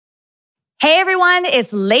Hey everyone,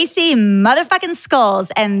 it's Lacey motherfucking Skulls,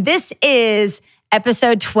 and this is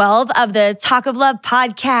episode 12 of the Talk of Love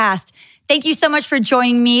podcast. Thank you so much for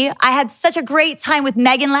joining me. I had such a great time with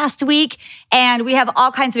Megan last week, and we have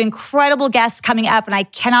all kinds of incredible guests coming up, and I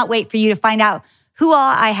cannot wait for you to find out who all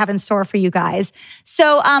I have in store for you guys.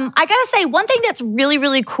 So I gotta say, one thing that's really,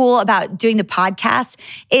 really cool about doing the podcast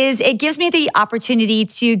is it gives me the opportunity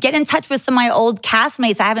to get in touch with some of my old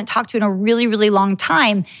castmates I haven't talked to in a really, really long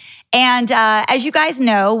time. And as you guys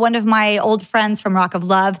know, one of my old friends from Rock of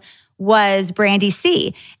Love was Brandy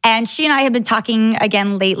C. And she and I have been talking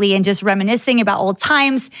again lately and just reminiscing about old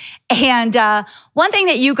times. And one thing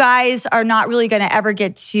that you guys are not really going to ever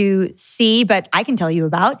get to see, but I can tell you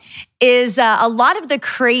about, is a lot of the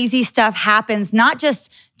crazy stuff happens not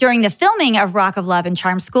just during the filming of Rock of Love and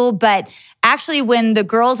Charm School, but actually when the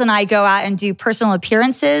girls and I go out and do personal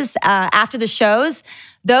appearances after the shows.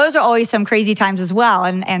 Those are always some crazy times as well,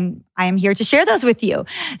 and I am here to share those with you.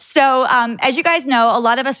 So as you guys know, a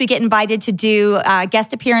lot of us, we get invited to do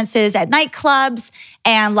guest appearances at nightclubs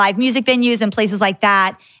and live music venues and places like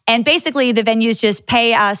that. And basically, the venues just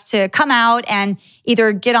pay us to come out and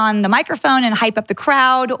either get on the microphone and hype up the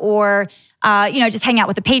crowd or just hang out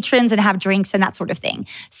with the patrons and have drinks and that sort of thing.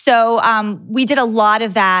 So we did a lot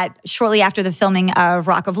of that shortly after the filming of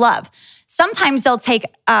Rock of Love. Sometimes they'll take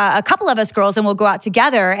a couple of us girls and we'll go out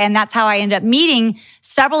together. And that's how I ended up meeting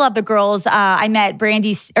several of the girls. I met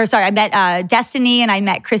Destiny and I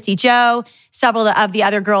met Christy Joe, several of the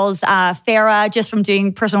other girls, Farah, just from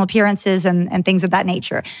doing personal appearances and things of that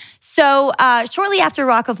nature. So shortly after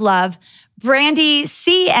Rock of Love, Brandy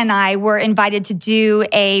C and I were invited to do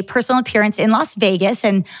a personal appearance in Las Vegas,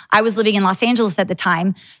 and I was living in Los Angeles at the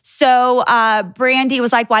time. So Brandy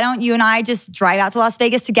was like, why don't you and I just drive out to Las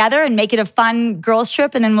Vegas together and make it a fun girls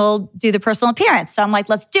trip, and then we'll do the personal appearance. So I'm like,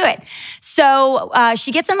 let's do it. So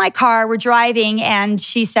she gets in my car, we're driving, and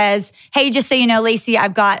she says, hey, just so you know, Lacey,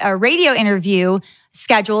 I've got a radio interview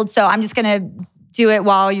scheduled, so I'm just going to do it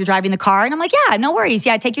while you're driving the car. And I'm like, yeah, no worries.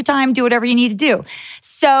 Yeah, take your time, do whatever you need to do.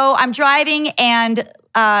 So I'm driving and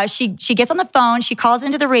she gets on the phone, she calls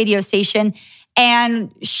into the radio station,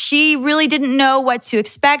 and she really didn't know what to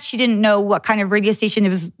expect. She didn't know what kind of radio station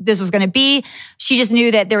this was going to be. She just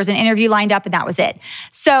knew that there was an interview lined up and that was it.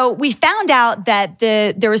 So we found out that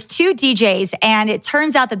there was two DJs, and it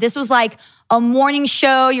turns out that this was like a morning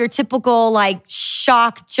show, your typical like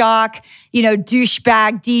shock jock,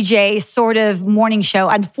 douchebag DJ sort of morning show,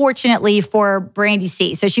 unfortunately for Brandy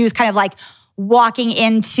C. So she was kind of like walking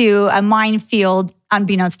into a minefield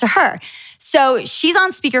unbeknownst to her. So she's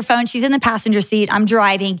on speakerphone, she's in the passenger seat, I'm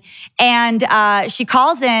driving, and she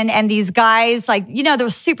calls in, and these guys,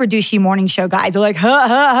 those super douchey morning show guys are like, huh,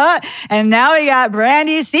 huh, huh, and now we got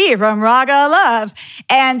Brandy C from Rock of Love.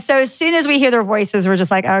 And so as soon as we hear their voices, we're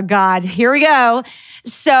just like, oh God, here we go.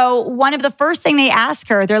 So one of the first thing they ask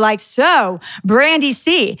her, they're like, so Brandy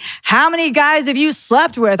C, how many guys have you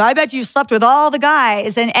slept with? I bet you slept with all the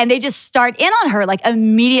guys. And they just start in on her like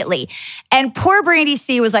immediately. And poor Brandy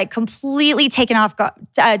C was like completely taken off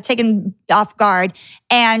guard,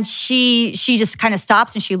 and she just kind of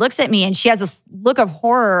stops and she looks at me and she has this look of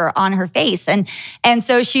horror on her face, and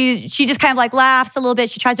so she just kind of like laughs a little bit.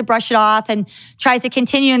 She tries to brush it off and tries to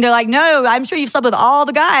continue, and they're like, no, I'm sure you've slept with all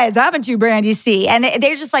the guys, haven't you, Brandy C? And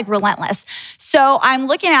they're just like relentless. So I'm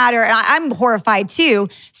looking at her and I'm horrified too.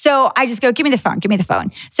 So I just go, give me the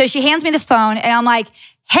phone. So she hands me the phone and I'm like,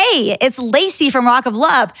 hey, it's Lacey from Rock of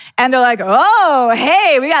Love. And they're like, oh,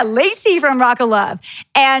 hey, we got Lacey from Rock of Love.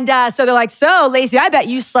 And so they're like, so Lacey, I bet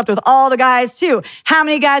you slept with all the guys too. How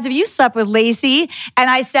many guys have you slept with, Lacey? And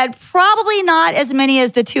I said, probably not as many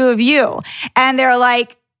as the two of you. And they're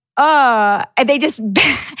like, and they just,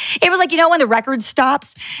 it was like, when the record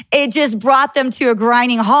stops, it just brought them to a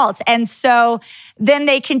grinding halt. And so then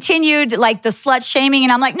they continued like the slut shaming.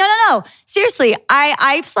 And I'm like, no, seriously,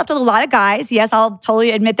 I've slept with a lot of guys. Yes, I'll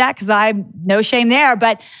totally admit that because I'm no shame there.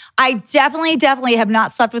 But I definitely have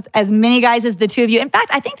not slept with as many guys as the two of you. In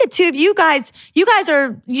fact, I think the two of you guys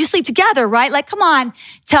sleep together, right? Like, come on,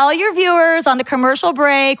 tell your viewers on the commercial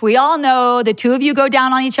break. We all know the two of you go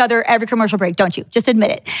down on each other every commercial break, don't you? Just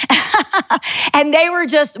admit it. And they were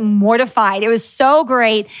just mortified. It was so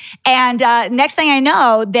great. And next thing I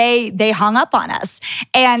know, they hung up on us.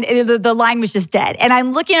 And the line was just dead. And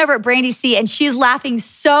I'm looking over at Brandy C, and she's laughing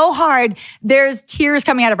so hard. There's tears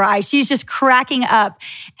coming out of her eyes. She's just cracking up.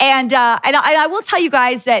 And I will tell you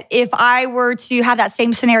guys that if I were to have that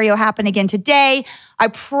same scenario happen again today, I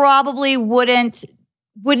probably wouldn't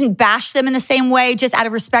bash them in the same way, just out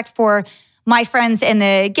of respect for my friends in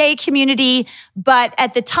the gay community. But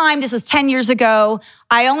at the time, this was 10 years ago,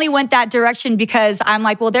 I only went that direction because I'm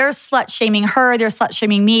like, well, they're slut shaming her, they're slut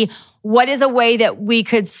shaming me. What is a way that we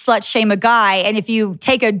could slut shame a guy? And if you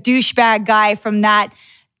take a douchebag guy from that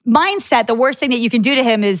mindset, the worst thing that you can do to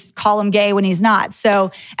him is call him gay when he's not. So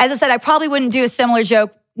as I said, I probably wouldn't do a similar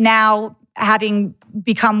joke now, having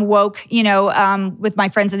become woke, with my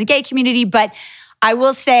friends in the gay community. But I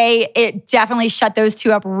will say it definitely shut those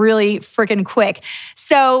two up really freaking quick.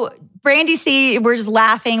 So Brandy C, we're just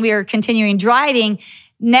laughing. We are continuing driving.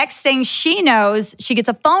 Next thing she knows, she gets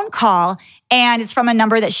a phone call and it's from a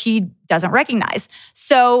number that she doesn't recognize.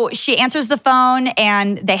 So she answers the phone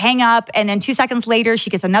and they hang up. And then 2 seconds later,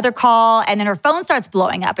 she gets another call and then her phone starts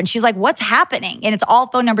blowing up. And she's like, what's happening? And it's all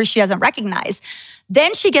phone numbers she doesn't recognize.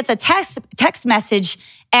 Then she gets a text message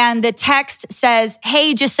and the text says,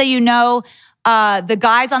 hey, just so you know, the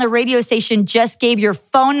guys on the radio station just gave your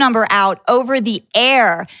phone number out over the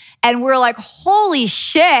air. And we're like, holy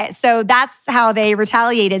shit. So that's how they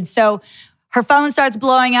retaliated. So her phone starts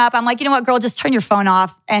blowing up. I'm like, you know what, girl, just turn your phone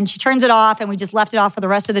off. And she turns it off and we just left it off for the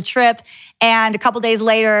rest of the trip. And a couple days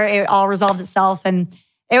later, it all resolved itself. And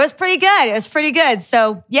it was pretty good.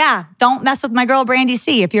 So yeah, don't mess with my girl, Brandy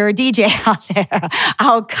C. If you're a DJ out there,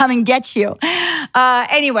 I'll come and get you.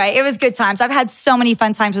 Anyway, it was good times. I've had so many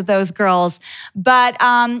fun times with those girls. But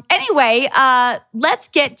anyway, let's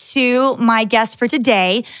get to my guest for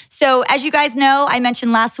today. So as you guys know, I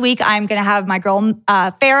mentioned last week, I'm going to have my girl,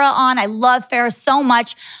 Farrah on. I love Farrah so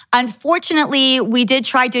much. Unfortunately, we did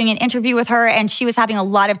try doing an interview with her and she was having a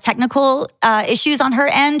lot of technical issues on her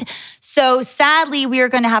end. So sadly, we are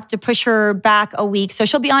going to have to push her back a week. So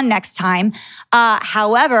she'll be on next time.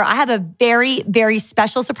 However, I have a very, very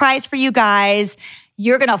special surprise for you guys.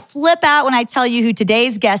 You're going to flip out when I tell you who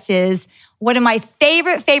today's guest is. One of my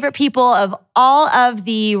favorite people of all of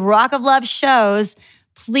the Rock of Love shows.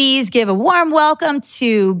 Please give a warm welcome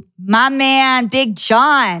to my man, Big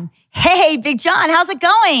John. Hey, Big John, how's it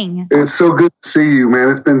going? It's so good to see you, man.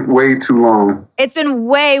 It's been way too long. It's been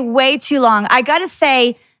way too long. I got to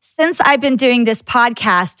say, since I've been doing this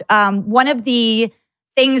podcast, one of the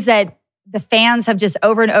things that the fans have just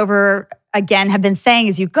over and over again have been saying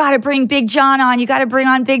is you got to bring Big John on. You got to bring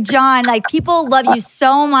on Big John. Like people love you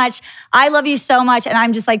so much. I love you so much. And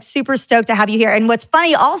I'm just like super stoked to have you here. And what's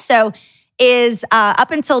funny also is up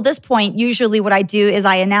until this point, usually what I do is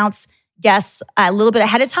I announce guests a little bit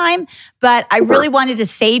ahead of time, but I really wanted to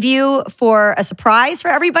save you for a surprise for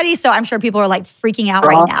everybody. So I'm sure people are like freaking out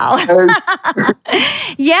right now.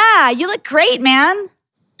 Yeah, you look great, man.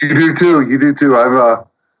 You do too.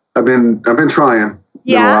 I've been trying.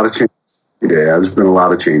 Yeah. Been a lot of changes. Yeah, there's been a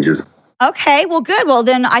lot of changes. Okay, well, good. Well,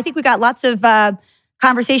 then I think we got lots of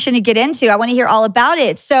conversation to get into. I want to hear all about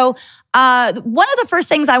it. So one of the first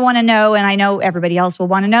things I want to know, and I know everybody else will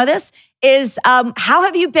want to know this, is how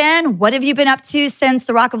have you been? What have you been up to since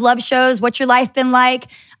the Rock of Love shows? What's your life been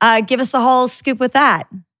like? Give us the whole scoop with that.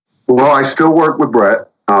 Well, I still work with Brett,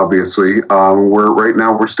 obviously.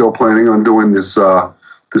 We're still planning on doing this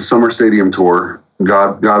summer stadium tour,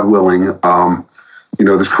 God willing.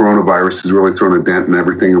 This coronavirus has really thrown a dent in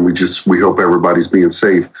everything, and we hope everybody's being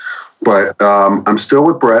safe. But I'm still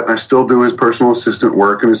with Brett. I still do his personal assistant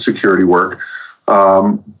work and his security work.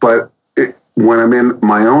 When I'm in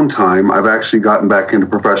my own time, I've actually gotten back into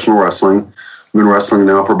professional wrestling. I've been wrestling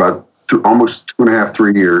now for about almost 2.5,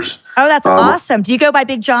 3 years. Oh, that's awesome. Do you go by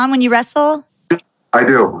Big John when you wrestle? I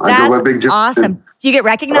do. I go by Big John. Awesome. Do you get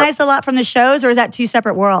recognized a lot from the shows, or is that two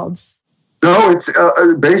separate worlds? No, it's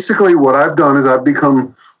basically what I've done is I've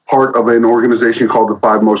become part of an organization called the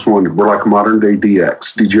Five Most Wanted. We're like modern day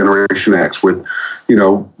DX, Degeneration X, with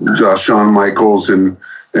Shawn Michaels and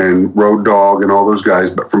Road Dogg and all those guys,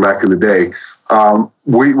 but from back in the day.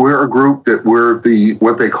 We're a group that we're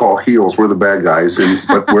what they call heels. We're the bad guys,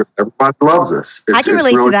 but everybody loves us. I can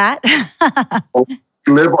relate to that.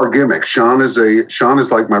 We live our gimmick. Shawn is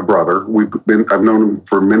like my brother. I've known him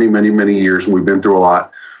for many, many, many years, and we've been through a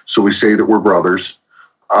lot. So we say that we're brothers.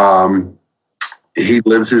 He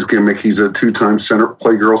lives his gimmick. He's a 2-time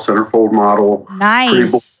Playgirl centerfold model.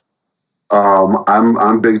 Nice.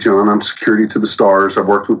 I'm Big John. I'm security to the stars. I've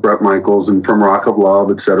worked with Bret Michaels and from Rock of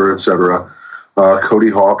Love, et cetera, et cetera. Cody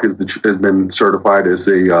Hawk has been certified as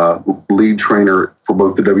the lead trainer for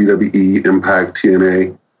both the WWE, Impact,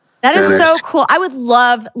 TNA. That is so cool. I would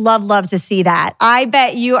love to see that. I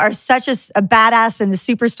bet you are such a badass and a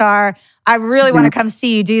superstar. I really want to come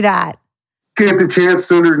see you do that. Get the chance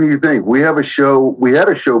sooner than you think. We had a show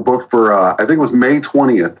booked for, I think it was May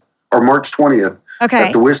 20th or March 20th. Okay.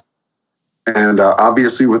 At the Wish. And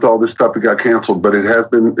obviously, with all this stuff, it got canceled. But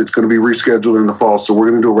it's going to be rescheduled in the fall. So we're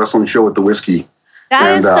going to do a wrestling show at the Whiskey.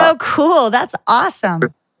 That is so cool. That's awesome.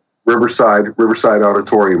 Riverside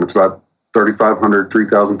Auditorium. It's about 3,500,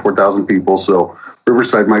 3,000, 4,000 people. So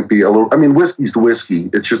Riverside might be a little. I mean, Whiskey's the Whiskey.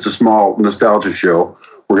 It's just a small nostalgia show.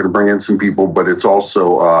 We're going to bring in some people, but it's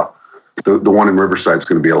also the one in Riverside is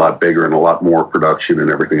going to be a lot bigger and a lot more production and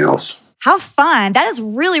everything else. How fun. That is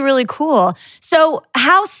really, really cool. So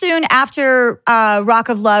how soon after Rock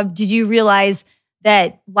of Love did you realize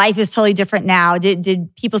that life is totally different now?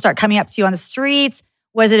 Did people start coming up to you on the streets?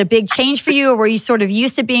 Was it a big change for you, or were you sort of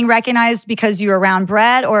used to being recognized because you were around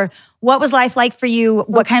Brett? Or what was life like for you?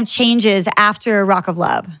 What kind of changes after Rock of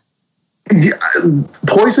Love? Yeah,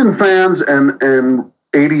 Poison fans and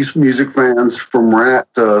 80s music fans, from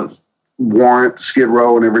Rat to Warrant, Skid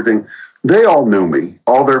Row and everything, they all knew me.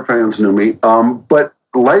 All their fans knew me. But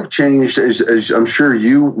life changed, as I'm sure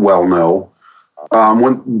you well know.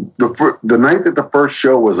 When the night that the first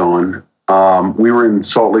show was on, we were in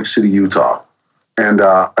Salt Lake City, Utah. And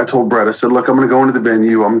I told Brett, I said, look, I'm going to go into the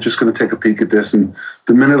venue. I'm just going to take a peek at this. And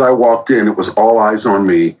the minute I walked in, it was all eyes on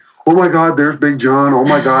me. Oh, my God, there's Big John. Oh,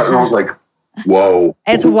 my God. And I was like, whoa.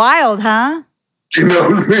 It's wild, huh? She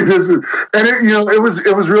knows me. It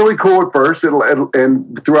was really cool at first.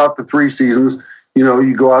 And throughout the 3 seasons,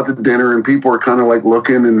 you go out to dinner and people are kind of like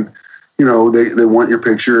looking and, they want your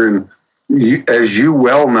picture. And as you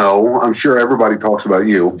well know, I'm sure everybody talks about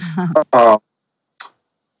you.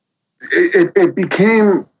 It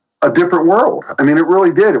became a different world. I mean, it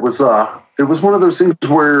really did. It was one of those things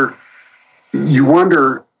where you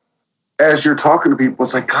wonder, as you're talking to people,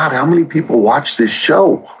 it's like, God, how many people watch this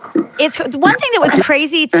show? It's one thing that was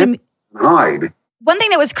crazy to me. One thing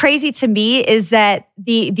that was crazy to me is that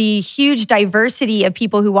the huge diversity of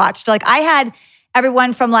people who watched. Like, I had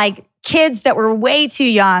everyone from like kids that were way too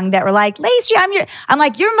young that were like, Lacey, I'm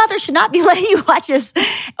like, your mother should not be letting you watch this.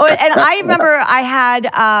 And I remember I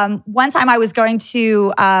had one time I was going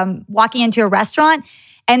to walking into a restaurant,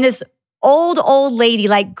 and this old lady,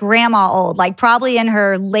 like grandma old, like probably in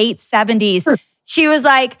her late 70s, she was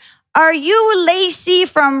like, are you Lacey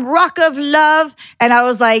from Rock of Love? And I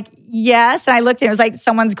was like, yes. And I looked and it was like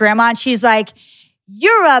someone's grandma. And she's like,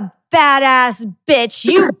 you're a badass bitch.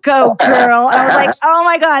 You go, girl. And I was like, oh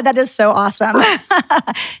my God, that is so awesome.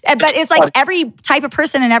 But it's like every type of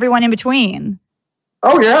person and everyone in between.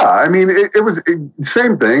 Oh, yeah. I mean, it was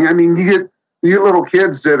same thing. I mean, you get little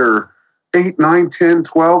kids that are 8, 9, 10,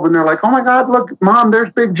 12, and they're like, oh my God, look, Mom,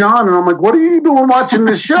 there's Big John. And I'm like, what are you doing watching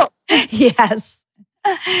this show? Yes.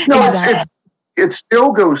 No, exactly. it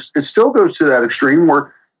still goes to that extreme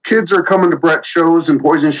where kids are coming to Brett shows and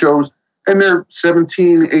Poison shows, and they're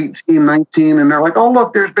 17, 18, 19, and they're like, oh,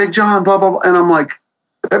 look, there's Big John, blah, blah, blah. And I'm like,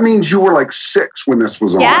 that means you were like 6 when this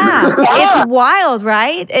was on. Yeah, it's wild,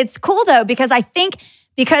 right? It's cool, though, because I think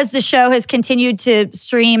because the show has continued to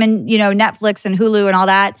stream and, Netflix and Hulu and all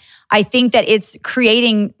that, I think that it's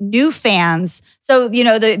creating new fans. So,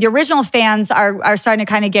 the original fans are starting to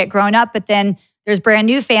kind of get grown up, but then there's brand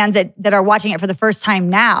new fans that are watching it for the first time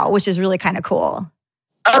now, which is really kind of cool.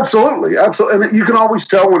 Absolutely. And you can always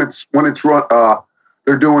tell when it's run,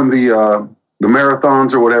 they're doing the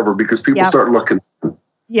marathons or whatever, because people start looking.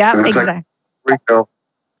 Yeah, exactly. Like,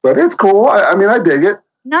 but it's cool. I mean, I dig it.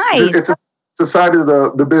 Nice. It's a side of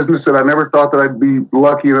the business that I never thought that I'd be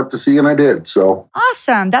lucky enough to see, and I did. So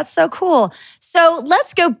awesome. That's so cool. So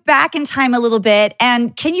let's go back in time a little bit.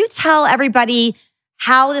 And can you tell everybody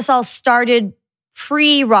how this all started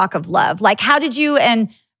pre-Rock of Love? Like, how did you and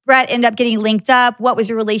Brett end up getting linked up? What was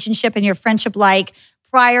your relationship and your friendship like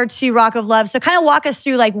prior to Rock of Love? So kind of walk us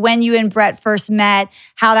through like when you and Brett first met,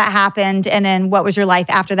 how that happened, and then what was your life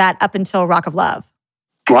after that up until Rock of Love?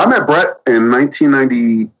 Well, I met Brett in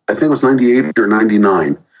 1990, I think it was 98 or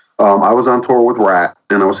 99. I was on tour with Rat,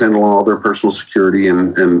 and I was handling all their personal security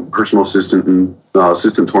and personal assistant and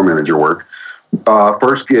assistant tour manager work.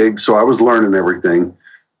 First gig, so I was learning everything.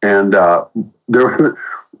 And the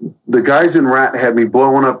guys in Rat had me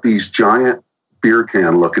blowing up these giant beer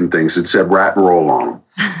can looking things that said Rat and Roll on them.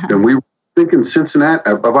 And we were thinking Cincinnati,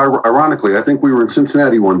 ironically, I think we were in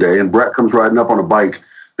Cincinnati one day, and Brett comes riding up on a bike,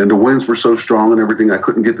 and the winds were so strong and everything, I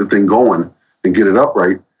couldn't get the thing going and get it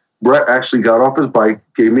upright. Brett actually got off his bike,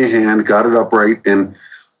 gave me a hand, got it upright, and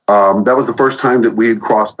that was the first time that we had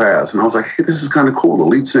crossed paths. And I was like, hey, this is kind of cool. The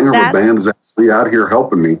lead singer of a band is actually out here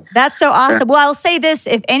helping me. That's so awesome. Well, I'll say this.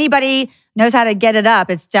 If anybody knows how to get it up,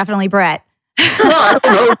 it's definitely Brett. I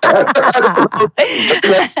don't know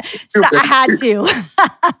that. So I had to.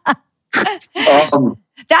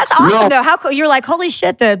 That's awesome, though. How cool. You're like, holy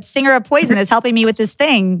shit, the singer of Poison is helping me with this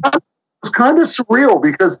thing. It's kind of surreal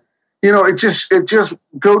because, it just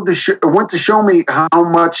went to show me how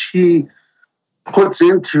much he puts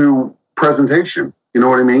into presentation. You know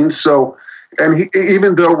what I mean? So, and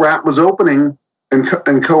even though Rat was opening and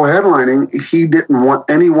co-headlining, he didn't want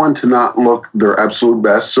anyone to not look their absolute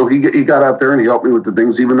best. So he got out there and he helped me with the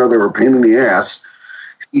things, even though they were a pain in the ass.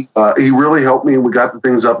 He really helped me, and we got the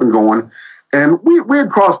things up and going. And we had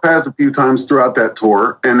crossed paths a few times throughout that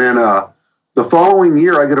tour. And then the following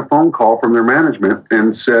year, I get a phone call from their management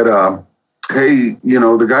and said, hey,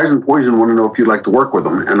 the guys in Poison want to know if you'd like to work with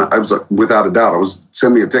them. And I was like, without a doubt,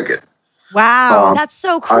 send me a ticket. Wow, that's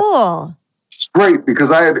so cool. It's great,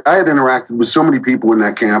 because I had interacted with so many people in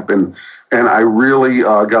that camp, and I really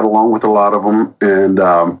got along with a lot of them and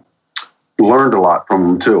learned a lot from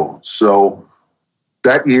them too. So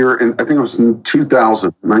that year, and I think it was in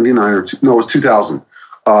 2000, 99 or no, it was 2000.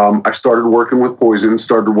 I started working with Poison,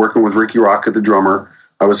 started working with Ricky Rocket, the drummer.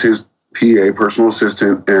 I was his PA, personal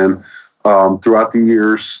assistant, and throughout the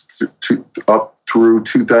years up through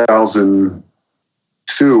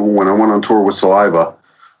 2002, when I went on tour with Saliva,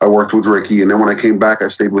 I worked with Ricky. And then when I came back, I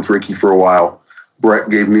stayed with Ricky for a while. Brett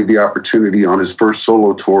gave me the opportunity on his first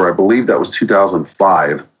solo tour. I believe that was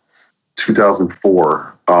 2005,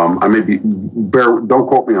 2004. I may be, don't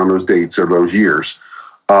quote me on those dates or those years.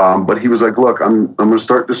 But he was like, look, I'm going to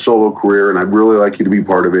start this solo career, and I'd really like you to be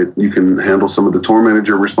part of it. You can handle some of the tour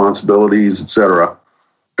manager responsibilities, etc.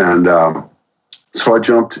 And so I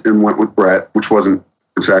jumped and went with Brett, which wasn't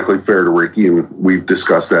exactly fair to Ricky, and we've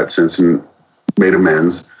discussed that since and made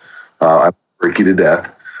amends. I love Ricky to death.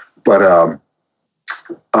 But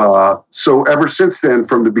so ever since then,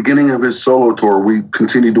 from the beginning of his solo tour, we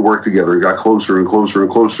continued to work together. We got closer and closer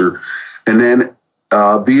and closer. And then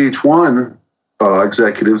VH1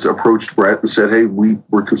 executives approached Brett and said, hey,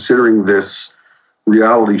 we're considering this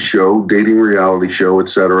reality show, dating reality show,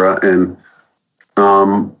 etc. And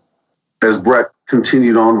as Brett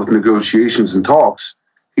continued on with negotiations and talks,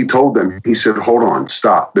 he told them, he said, hold on,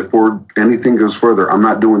 stop. Before anything goes further, I'm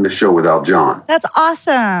not doing the show without John. That's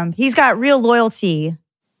awesome. He's got real loyalty.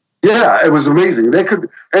 Yeah, it was amazing.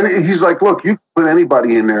 And he's like, look, you can put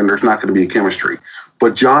anybody in there and there's not going to be a chemistry.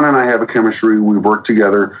 But John and I have a chemistry. We work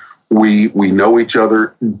together. We know each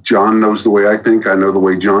other. John knows the way I think. I know the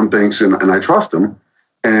way John thinks, and I trust him.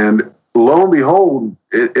 And lo and behold,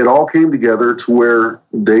 it all came together to where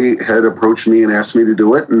they had approached me and asked me to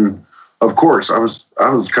do it. And of course, I was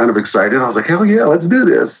kind of excited. I was like, hell yeah, let's do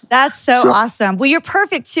this. That's so awesome. Well, you're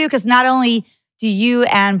perfect too, because not only do you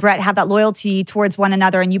and Brett have that loyalty towards one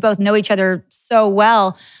another, and you both know each other so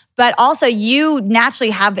well, but also you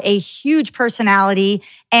naturally have a huge personality,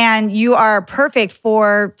 and you are perfect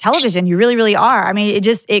for television. You really, really are. I mean,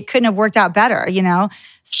 it couldn't have worked out better,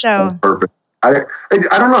 So perfect. I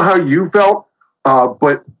don't know how you felt,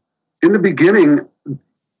 but in the beginning,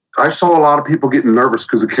 I saw a lot of people getting nervous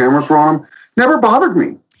because the cameras were on them. Never bothered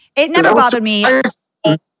me. It never bothered me. It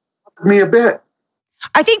bothered me a bit.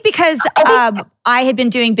 I think because I had been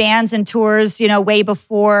doing bands and tours, way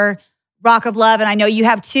before Rock of Love, and I know you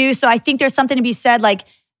have too. So I think there's something to be said, like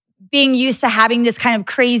being used to having this kind of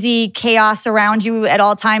crazy chaos around you at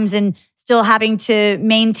all times, and still having to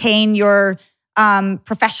maintain your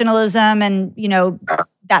professionalism and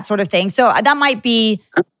that sort of thing. So that might be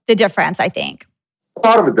the difference, I think.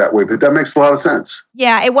 Thought of it that way, but that makes a lot of sense.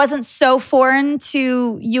 Yeah, it wasn't so foreign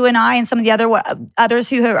to you and I and some of the others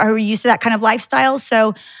who are used to that kind of lifestyle.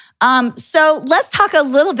 So let's talk a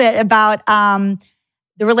little bit about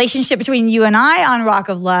the relationship between you and I on Rock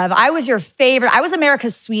of Love. I was your favorite. I was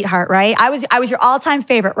America's sweetheart, right? I was your all-time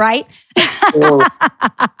favorite, right? Well,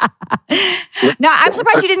 no, I'm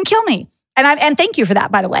surprised you didn't kill me, and thank you for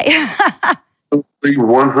that, by the way.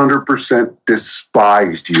 100%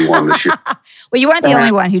 despised you on the show. Well, you weren't the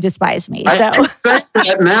only one who despised me. So. I say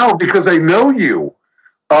that now because I know you.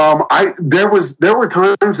 There were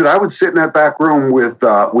times that I would sit in that back room with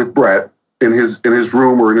Brett in his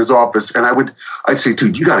room or in his office, and I'd say,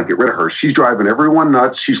 dude, you got to get rid of her. She's driving everyone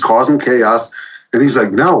nuts. She's causing chaos. And he's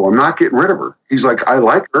like, no, I'm not getting rid of her. He's like, I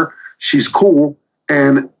like her. She's cool.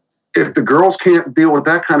 And if the girls can't deal with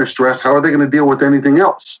that kind of stress, how are they going to deal with anything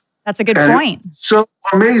else? That's a good point. It's so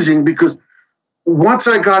amazing because once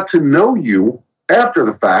I got to know you after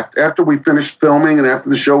the fact, after we finished filming and after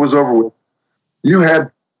the show was over with, you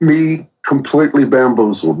had me completely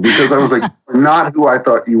bamboozled because I was like, not who I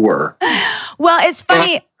thought you were. Well, it's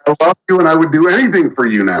funny. I love you and I would do anything for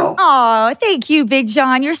you now. Oh, thank you, Big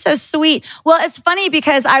John. You're so sweet. Well, it's funny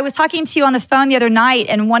because I was talking to you on the phone the other night,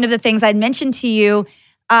 and one of the things I'd mentioned to you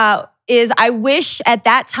is I wish at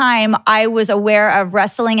that time I was aware of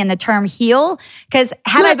wrestling and the term heel. Because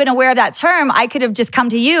had I been aware of that term, I could have just come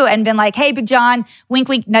to you and been like, hey, Big John, wink,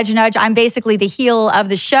 wink, nudge, nudge. I'm basically the heel of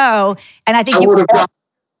the show. And I think I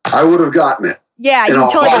would have gotten it. Yeah, you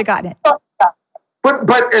totally would have gotten it.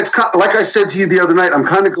 But it's kind of, like I said to you the other night, I'm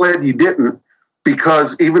kind of glad you didn't,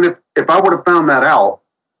 because even if I would have found that out,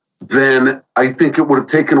 then I think it would have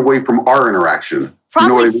taken away from our interaction.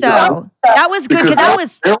 Probably so. That was good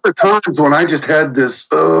because there were times when I just had this,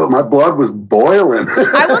 my blood was boiling.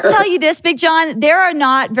 I will tell you this, Big John, there are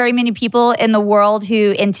not very many people in the world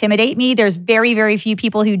who intimidate me. There's very, very few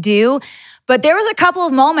people who do. But there was a couple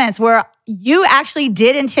of moments where you actually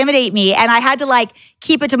did intimidate me and I had to like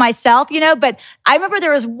keep it to myself, But I remember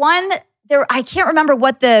there was I can't remember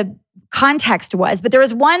what the context was, but there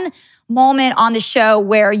was one moment on the show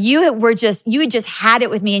where you had just had it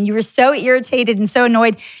with me and you were so irritated and so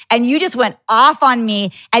annoyed and you just went off on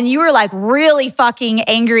me and you were like really fucking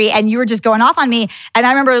angry and you were just going off on me. And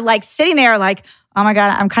I remember like sitting there like, oh my God,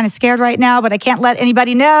 I'm kind of scared right now, but I can't let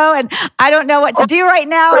anybody know. And I don't know what to do right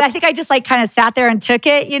now. And I think I just like kind of sat there and took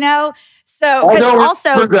it, So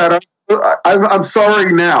I'm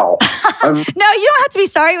sorry now. No, you don't have to be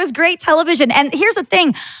sorry. It was great television. And here's the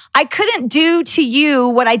thing. I couldn't do to you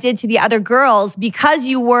what I did to the other girls because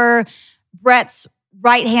you were Brett's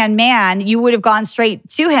right-hand man. You would have gone straight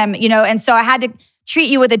to him, And so I had to treat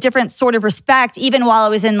you with a different sort of respect, even while I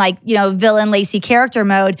was in villain Lacey character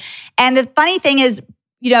mode. And the funny thing is,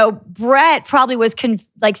 Brett probably was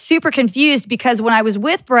super confused because when I was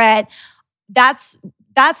with Brett, that's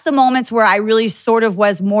the moments where I really sort of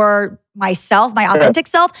was more myself, my authentic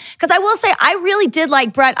self. Because I will say, I really did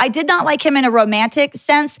like Brett. I did not like him in a romantic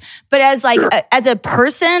sense, but as as a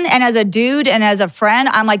person and as a dude and as a friend,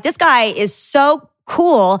 I'm like, this guy is so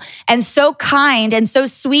cool and so kind and so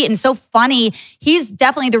sweet and so funny. He's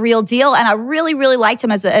definitely the real deal. And I really, really liked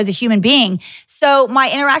him as a human being. So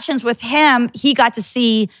my interactions with him, he got to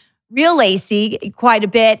see real Lacey quite a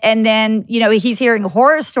bit. And then, he's hearing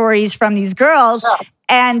horror stories from these girls.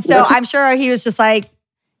 And so I'm sure he was just like,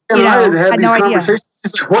 I had no idea.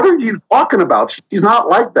 He's like, what are you talking about? She's not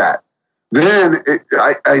like that. Then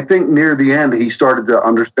I think near the end, he started to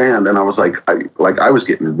understand. And I was like, I was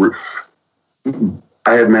getting...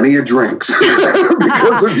 I had many a drinks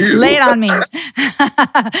because of you. Lay it on me.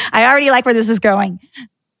 I already like where this is going.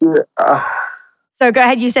 Yeah. So go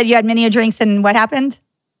ahead. You said you had many a drinks and what happened?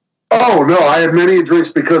 Oh, no. I had many a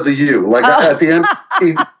drinks because of you. At the end,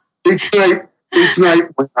 each night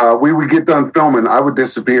we would get done filming, I would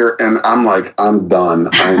disappear and I'm like, I'm done.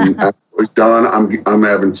 I'm done. I'm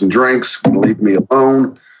having some drinks. Leave me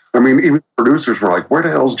alone. I mean, even producers were like, where the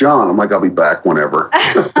hell's John? I'm like, I'll be back whenever.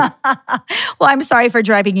 Well, I'm sorry for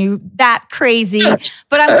driving you that crazy,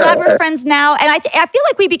 but I'm glad we're friends now. And I feel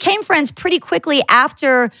like we became friends pretty quickly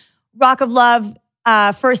after Rock of Love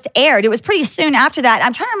first aired. It was pretty soon after that.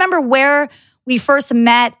 I'm trying to remember where we first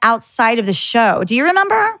met outside of the show. Do you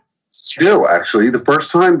remember? Still, actually, the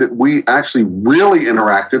first time that we actually really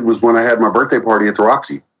interacted was when I had my birthday party at the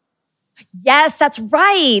Roxy. Yes, that's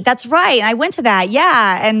right. That's right. And I went to that.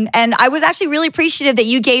 Yeah. And I was actually really appreciative that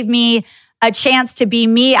you gave me a chance to be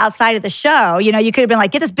me outside of the show. You could have been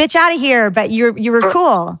like, get this bitch out of here, but you were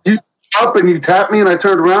cool. You up and you tapped me and I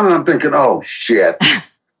turned around and I'm thinking, oh shit.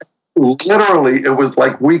 Literally, it was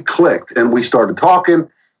like we clicked and we started talking.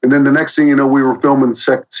 And then the next thing you know, we were filming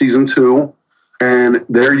season 2. And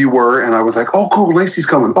there you were. And I was like, oh, cool, Lacey's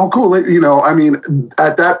coming. Oh, cool.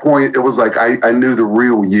 At that point, it was like I knew the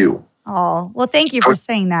real you. Oh, well, thank you for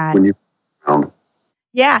saying that. When you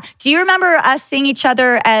Yeah. Do you remember us seeing each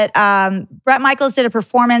other at, Bret Michaels did a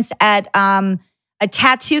performance at a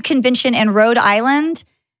tattoo convention in Rhode Island.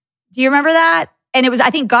 Do you remember that? And it was, I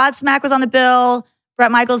think Godsmack was on the bill,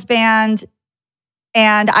 Bret Michaels band,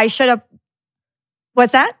 and I showed up.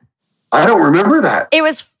 What's that? I don't remember that. It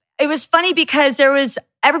was funny because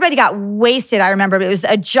everybody got wasted. I remember it was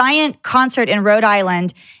a giant concert in Rhode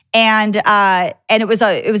Island, and it was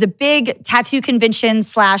a big tattoo convention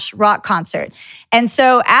 / rock concert. And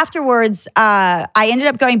so afterwards, I ended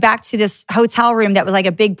up going back to this hotel room that was like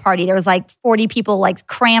a big party. There was like 40 people like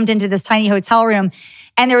crammed into this tiny hotel room,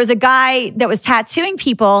 and there was a guy that was tattooing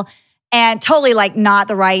people. And totally like not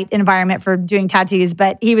the right environment for doing tattoos,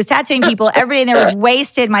 but he was tattooing people. Everybody in there was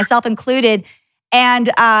wasted, myself included.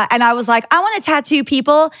 And I was like, I want to tattoo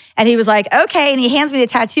people. And he was like, okay. And he hands me the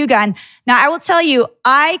tattoo gun. Now, I will tell you,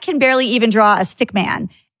 I can barely even draw a stick man.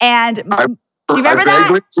 And do you remember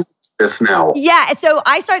that? this now. Yeah. So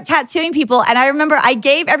I started tattooing people, and I remember I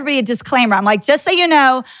gave everybody a disclaimer. I'm like, just so you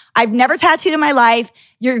know, I've never tattooed in my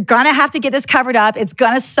life. You're going to have to get this covered up. It's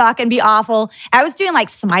going to suck and be awful. I was doing like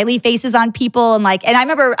smiley faces on people. And I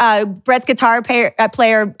remember Brett's guitar player,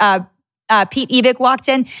 Pete Evick walked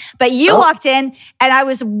in, but you walked in and I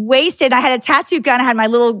was wasted. I had a tattoo gun. I had my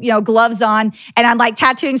little, gloves on, and I'm like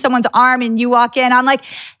tattooing someone's arm, and you walk in. I'm like,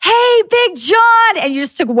 hey, Big John. And you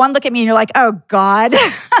just took one look at me and you're like, oh God.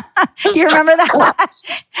 You remember that?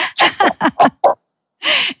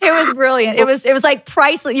 It was brilliant. It was like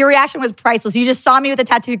priceless. Your reaction was priceless. You just saw me with a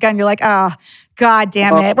tattoo gun. You're like, oh, God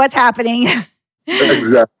damn it. What's happening?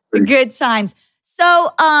 Exactly. Good times.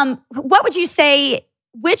 So what would you say,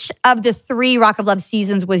 which of the 3 Rock of Love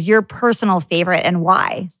seasons was your personal favorite and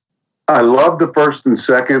why? I loved the first and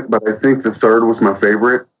second, but I think the third was my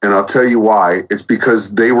favorite. And I'll tell you why. It's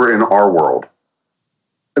because they were in our world.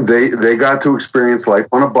 They got to experience life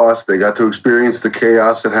on a bus. They got to experience the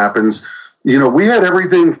chaos that happens. We had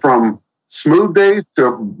everything from smooth days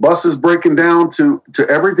to buses breaking down to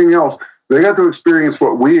everything else. They got to experience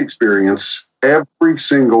what we experience every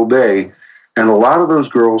single day. And a lot of those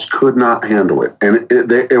girls could not handle it. And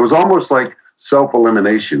it was almost like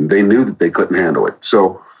self-elimination. They knew that they couldn't handle it.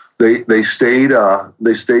 So they stayed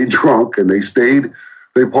drunk, and they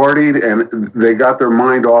partied, and they got their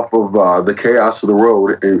mind off of the chaos of the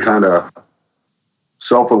road and kind of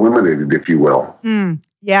self-eliminated, if you will.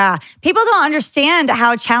 Yeah. People don't understand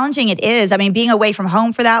how challenging it is. I mean, being away from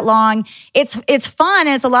home for that long, it's fun,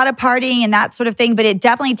 and it's a lot of partying and that sort of thing, but it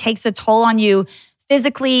definitely takes a toll on you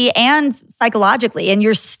physically and psychologically. And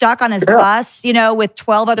you're stuck on this bus, with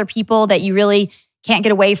 12 other people that you really can't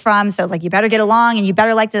get away from. So it's like, you better get along, and you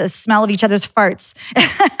better like the smell of each other's farts.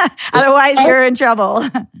 Otherwise, you're in trouble.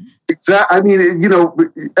 Exactly. I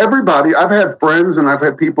mean, everybody, I've had friends and I've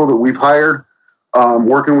had people that we've hired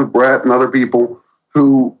working with Brett and other people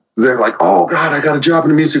who they're like, oh God, I got a job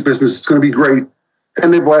in the music business. It's going to be great.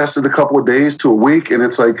 And they've lasted a couple of days to a week. And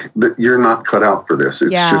it's like, you're not cut out for this.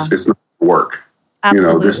 It's it's not work.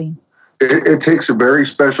 Absolutely. It takes a very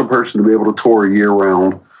special person to be able to tour year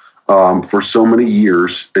round for so many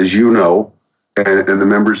years, as you know, and the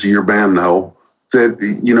members of your band know, that,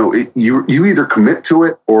 you either commit to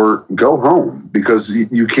it or go home, because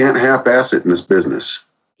you can't half-ass it in this business.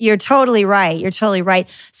 You're totally right.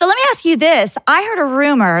 So let me ask you this. I heard a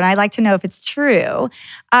rumor, and I'd like to know if it's true.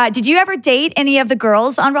 Did you ever date any of the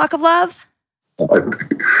girls on Rock of Love?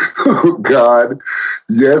 Oh, God.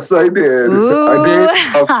 Yes, I did. Ooh. I did.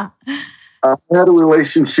 I had a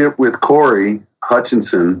relationship with Corey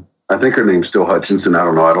Hutchinson. I think her name's still Hutchinson. I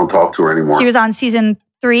don't know. I don't talk to her anymore. She was on season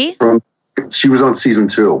 3? She was on season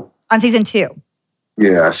 2. On season 2.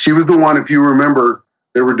 Yeah. She was the one, if you remember,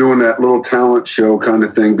 they were doing that little talent show kind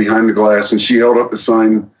of thing behind the glass, and she held up the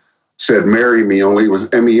sign, said, "Marry me," only it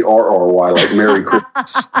was MERRY, like Merry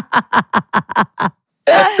Christmas.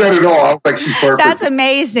 That said it all. I was like, she's perfect. That's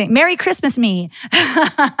amazing. Merry Christmas, me.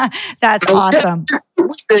 That's awesome. We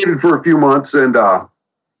dated for a few months, and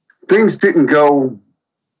things didn't go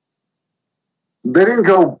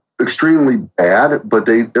extremely bad, but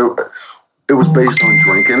it was based on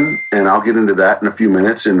drinking, and I'll get into that in a few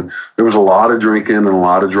minutes. And there was a lot of drinking and a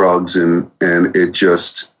lot of drugs, and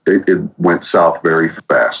it went south very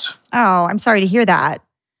fast. Oh, I'm sorry to hear that.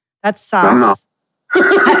 That sucks. I'm not.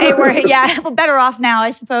 Well, better off now,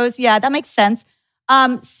 I suppose. Yeah, that makes sense.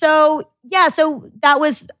 So that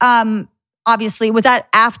was obviously, was that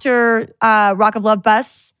after Rock of Love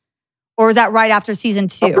Bus, or was that right after season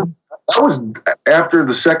 2? That was after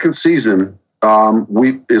the second season. When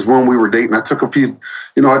we were dating. I took a few,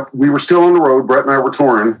 we were still on the road. Brett and I were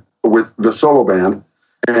touring with the solo band,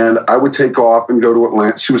 and I would take off and go to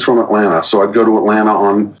Atlanta. She was from Atlanta, so I'd go to Atlanta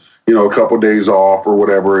on, a couple of days off or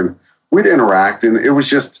whatever, and we'd interact, and it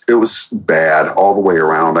was bad all the way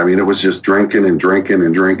around. I mean, it was just drinking, and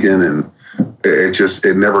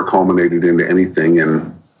it never culminated into anything,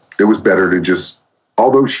 and it was better to just,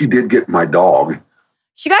 although she did get my dog.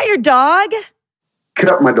 She got your dog?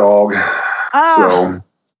 Kept my dog. Oh.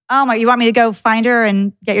 Oh, you want me to go find her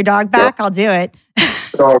and get your dog back? Yep. I'll do it.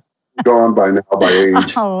 Dog gone by now, by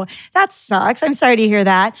age. Oh, that sucks. I'm sorry to hear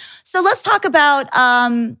that. So let's talk about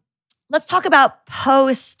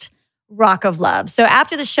post Rock of Love. So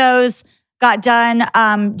after the shows got done,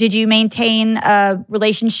 did you maintain a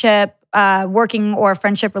relationship, working or a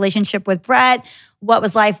friendship relationship with Brett? What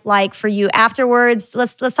was life like for you afterwards?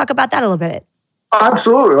 Let's talk about that a little bit.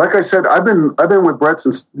 Absolutely. Like I said, I've been with Brett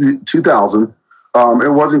since 2000.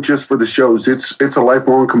 It wasn't just for the shows. It's a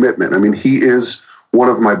lifelong commitment. I mean, he is one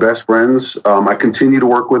of my best friends. I continue to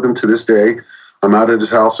work with him to this day. I'm out at his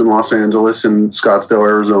house in Los Angeles and Scottsdale,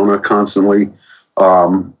 Arizona, constantly.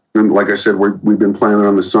 And like I said, we've been planning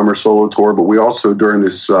on the summer solo tour, but we also during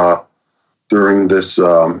this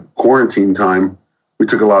quarantine time, we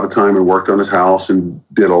took a lot of time and worked on his house and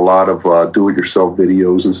did a lot of do-it-yourself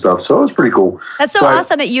videos and stuff. So it was pretty cool. That's so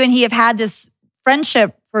awesome that you and he have had this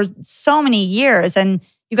friendship for so many years, and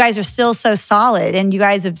you guys are still so solid, and you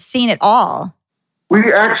guys have seen it all.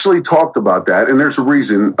 We actually talked about that, and there's a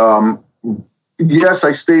reason. Yes,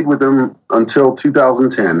 I stayed with him until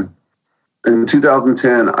 2010. In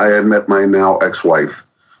 2010, I had met my now ex-wife,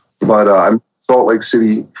 but I'm in Salt Lake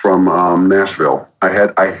City from Nashville. I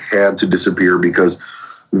had to disappear because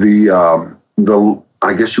the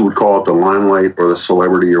I guess you would call it the limelight or the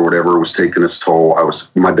celebrity or whatever was taking its toll.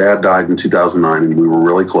 My dad died in 2009, and we were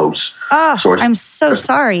really close. Oh, so I'm so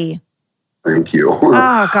sorry. Thank you.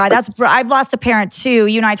 Oh God, I've lost a parent too.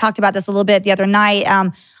 You and I talked about this a little bit the other night.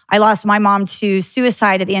 I lost my mom to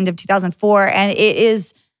suicide at the end of 2004, and it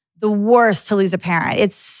is the worst to lose a parent.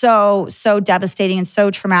 It's so devastating and so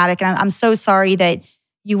traumatic, and I'm so sorry that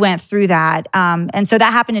you went through that. And so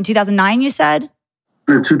that happened in 2009, you said?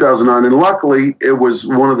 In 2009, and luckily it was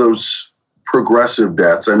one of those progressive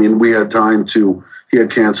deaths. I mean, he had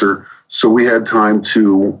cancer, so we had time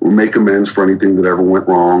to make amends for anything that ever went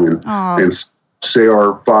wrong and say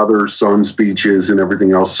our father-son speeches and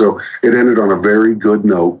everything else. So it ended on a very good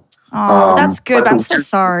note. Oh, that's good. But I'm so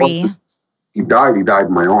sorry. He died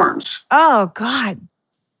in my arms. Oh, God.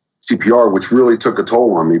 CPR, which really took a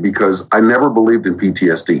toll on me because I never believed in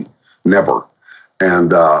PTSD. Never.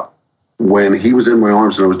 And when he was in my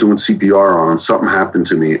arms and I was doing CPR on him, something happened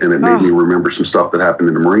to me, and it made me remember some stuff that happened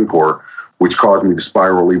in the Marine Corps, which caused me to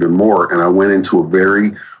spiral even more. And I went into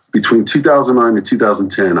between 2009 and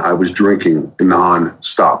 2010, I was drinking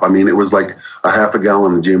non-stop. I mean, it was like a half a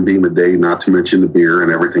gallon of Jim Beam a day, not to mention the beer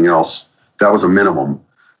and everything else. That was a minimum.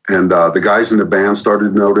 And the guys in the band started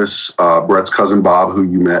to notice. Brett's cousin, Bob, who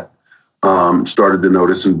you met, started to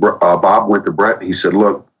notice. And Bob went to Brett and he said,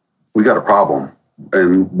 look, we got a problem.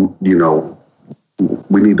 And,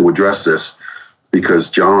 we need to address this because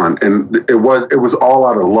John, and it was all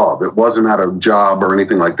out of love. It wasn't out of job or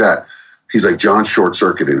anything like that. He's like, John's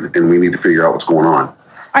short-circuited and we need to figure out what's going on.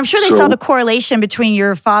 I'm sure they saw the correlation between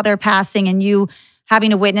your father passing and you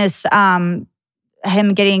having to witness him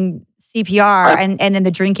getting CPR and then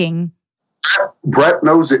the drinking. Brett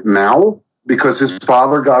knows it now because his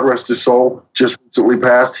father, God rest his soul, just recently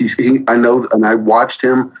passed. I know, and I watched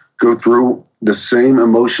him go through the same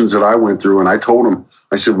emotions that I went through. And I told him,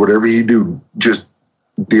 I said, whatever you do, just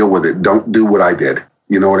deal with it. Don't do what I did.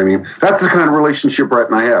 You know what I mean? That's the kind of relationship Brett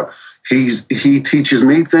and I have. He teaches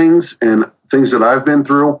me things, and things that I've been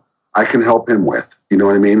through, I can help him with. You know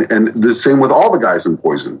what I mean? And the same with all the guys in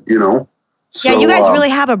Poison, So, yeah, you guys really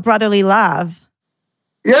have a brotherly love.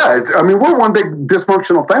 Yeah, we're one big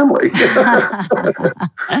dysfunctional family.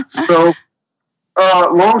 So,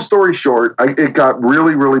 long story short, it got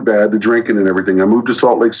really, really bad, the drinking and everything. I moved to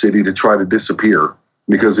Salt Lake City to try to disappear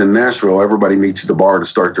because in Nashville, everybody meets at the bar to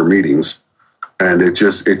start their meetings. And it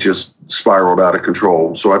just spiraled out of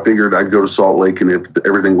control. So I figured I'd go to Salt Lake and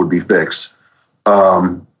everything would be fixed.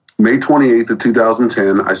 May 28th of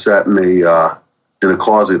 2010, I sat in a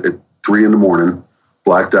closet at 3 a.m,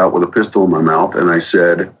 blacked out with a pistol in my mouth. And I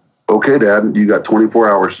said, okay, Dad, you got 24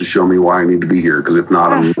 hours to show me why I need to be here. Because if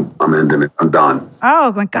not, I'm ending it. I'm done.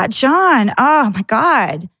 Oh my God, John. Oh my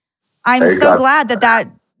God. I'm so glad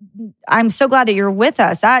that you're with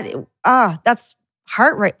us. That's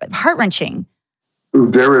heart-wrenching.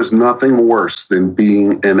 There is nothing worse than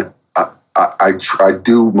being in. I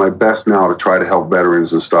do my best now to try to help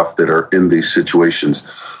veterans and stuff that are in these situations.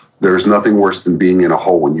 There's nothing worse than being in a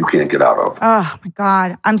hole when you can't get out of. Oh my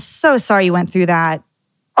God. I'm so sorry you went through that.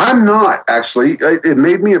 I'm not, actually. It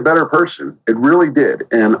made me a better person. It really did.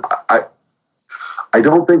 And I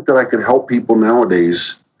don't think that I could help people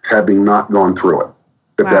nowadays having not gone through it,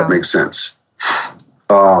 if that makes sense.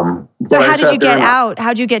 So how did you get out?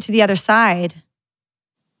 How'd you get to the other side?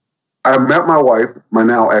 I met my wife, my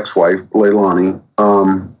now ex-wife, Leilani.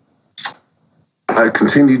 I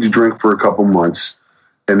continued to drink for a couple months.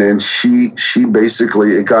 And then she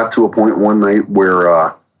basically, it got to a point one night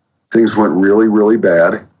where things went really, really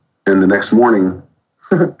bad. And the next morning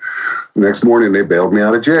they bailed me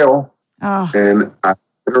out of jail. Oh. And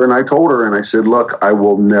I told her, and I said, look, I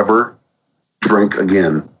will never drink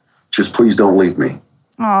again. Just please don't leave me.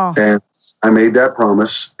 Oh. And I made that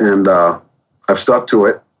promise, and I've stuck to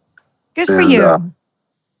it. Good for you.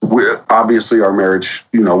 Obviously, our marriage,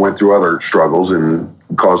 went through other struggles and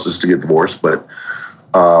caused us to get divorced. But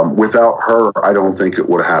Without her, I don't think it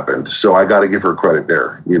would have happened. So I got to give her credit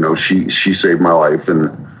there. You know, she saved my life, and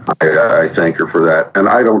I thank her for that. And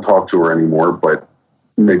I don't talk to her anymore, but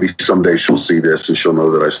maybe someday she'll see this and she'll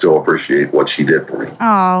know that I still appreciate what she did for me.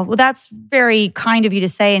 Oh, well, that's very kind of you to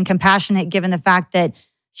say and compassionate given the fact that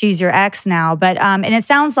she's your ex now. But and it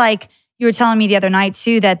sounds like you were telling me the other night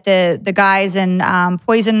too that the guys in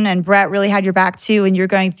Poison and Brett really had your back too, and you're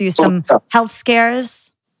going through some health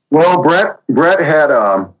scares. Well, Brett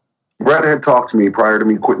had talked to me prior to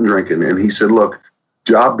me quitting drinking, and he said, "Look,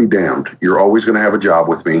 job be damned. You're always going to have a job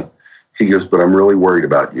with me." He goes, "But I'm really worried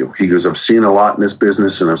about you." He goes, "I've seen a lot in this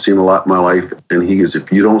business, and I've seen a lot in my life." And he goes,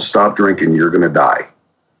 "If you don't stop drinking, you're going to die.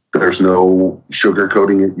 There's no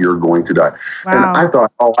sugarcoating it. You're going to die." Wow. And I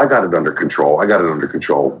thought, "Oh, I got it under control.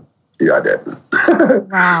 Yeah, I did.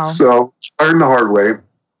 Wow. So I learned the hard way.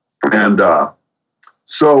 And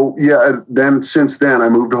then since then, I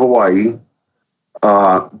moved to Hawaii,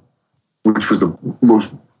 which was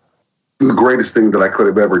the greatest thing that I could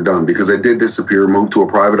have ever done, because I did disappear, moved to a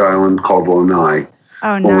private island called Lanai.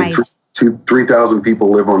 Oh, nice. Only 3,000 people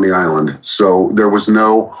live on the island. So there was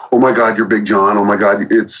no, "Oh my God, you're Big John. Oh my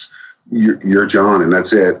God, you're John," and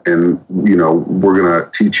that's it. And, you know, we're going to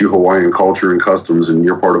teach you Hawaiian culture and customs, and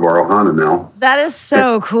you're part of our ohana now. That is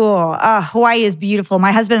so cool. Hawaii is beautiful.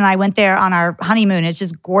 My husband and I went there on our honeymoon. It's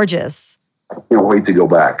just gorgeous. I can't wait to go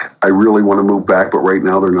back. I really want to move back, but right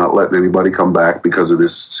now they're not letting anybody come back because of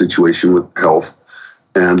this situation with health.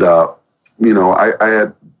 And, you know,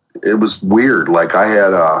 it was weird. Like, I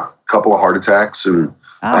had a couple of heart attacks, and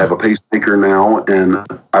I have a pacemaker now. And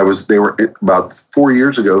they were about 3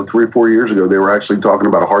 or 4 years ago, they were actually talking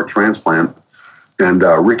about a heart transplant. And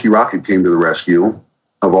Ricky Rocket came to the rescue,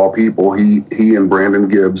 of all people. He and Brandon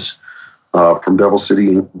Gibbs from Devil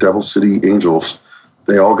City Angels,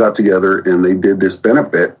 they all got together and they did this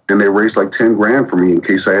benefit, and they raised like $10,000 for me in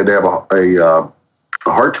case I had to have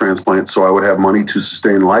a heart transplant, so I would have money to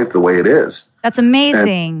sustain life the way it is. That's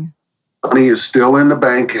amazing. And money is still in the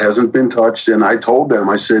bank, hasn't been touched. And I told them,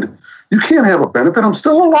 I said, "You can't have a benefit. I'm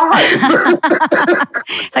still alive."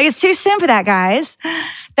 Like, it's too soon for that, guys.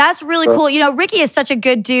 That's really cool. You know, Ricky is such a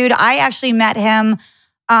good dude. I actually met him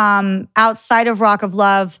outside of Rock of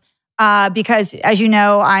Love. Because, as you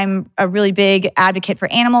know, I'm a really big advocate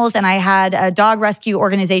for animals, and I had a dog rescue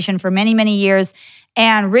organization for many, many years.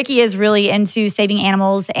 And Ricky is really into saving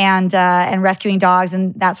animals and rescuing dogs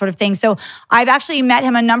and that sort of thing. So I've actually met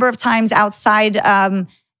him a number of times outside,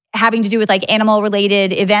 having to do with like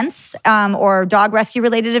animal-related events or dog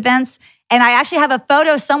rescue-related events. And I actually have a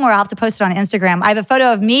photo somewhere. I'll have to post it on Instagram. I have a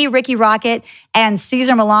photo of me, Ricky Rocket, and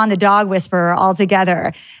Cesar Millan, the dog whisperer, all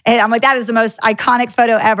together. And I'm like, that is the most iconic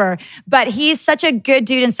photo ever. But he's such a good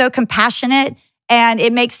dude and so compassionate. And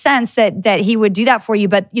it makes sense that he would do that for you.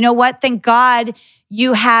 But you know what? Thank God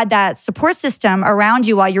you had that support system around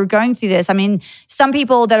you while you were going through this. I mean, some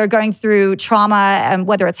people that are going through trauma,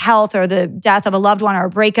 whether it's health or the death of a loved one or a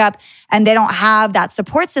breakup, and they don't have that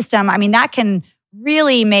support system, I mean, that can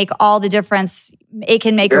really make all the difference. It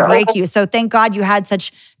can make or break you. So thank God you had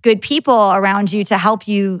such good people around you to help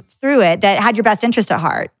you through it that had your best interest at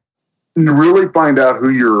heart. You really find out who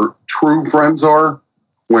your true friends are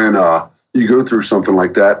when you go through something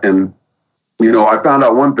like that. And, you know, I found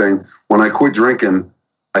out one thing. When I quit drinking,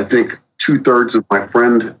 I think 2/3 of my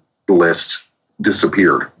friend list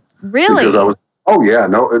disappeared. Really? Because I was,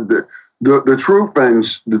 the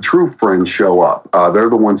true friends show up. They're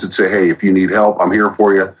the ones that say, "Hey, if you need help, I'm here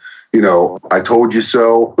for you. You know, I told you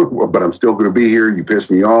so, but I'm still going to be here. You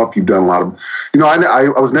pissed me off. You've done a lot of, you know, I've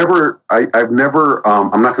never,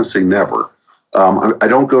 I'm not going to say never. I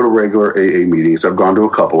don't go to regular AA meetings. I've gone to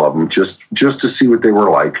a couple of them just to see what they were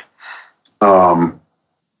like.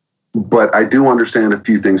 But I do understand a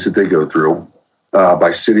few things that they go through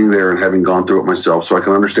by sitting there and having gone through it myself, so I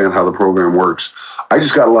can understand how the program works. I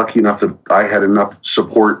just got lucky enough that I had enough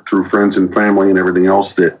support through friends and family and everything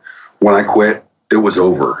else that when I quit, it was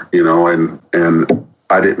over, you know, and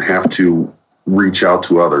I didn't have to reach out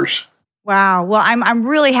to others. Wow. Well, I'm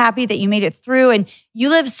really happy that you made it through, and you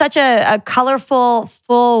live such a colorful,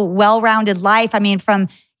 full, well-rounded life. I mean, from,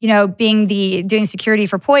 you know, doing security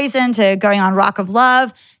for Poison to going on Rock of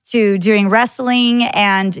Love to doing wrestling,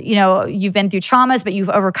 and, you know, you've been through traumas, but you've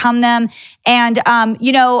overcome them. And,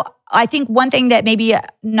 you know, I think one thing that maybe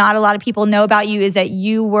not a lot of people know about you is that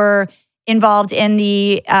you were involved in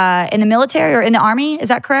the military or in the Army. Is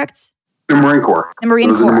that correct? The Marine Corps. The Marine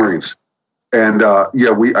Corps. In the Marines. And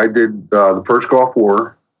I did the first Gulf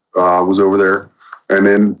War, was over there, and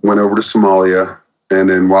then went over to Somalia. And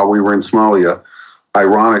then while we were in Somalia,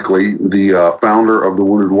 ironically, the founder of the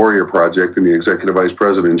Wounded Warrior Project and the executive vice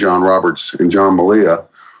president, John Roberts and John Malia,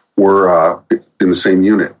 were in the same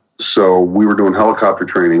unit. So we were doing helicopter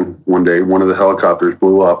training one day. One of the helicopters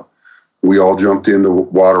blew up. We all jumped in the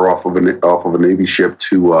water off of a Navy ship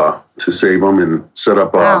to save them and set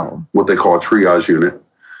up what they call a triage unit.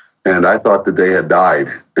 And I thought that they had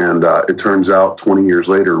died. And it turns out 20 years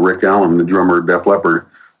later, Rick Allen, the drummer of Def Leppard,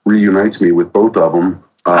 reunites me with both of them.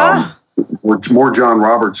 More John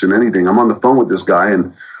Roberts than anything. I'm on the phone with this guy,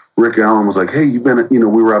 and Rick Allen was like, hey, we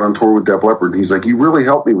were out on tour with Def Leppard. And he's like, you really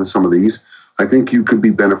helped me with some of these. I think you could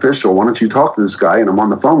be beneficial. Why don't you talk to this guy? And I'm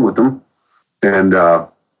on the phone with him. And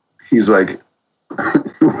he's like,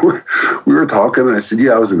 we were talking, and I said,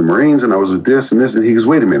 yeah, I was in the Marines, and I was with this and this. And he goes,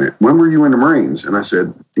 wait a minute, when were you in the Marines? And I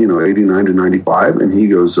said, 89 to 95. And he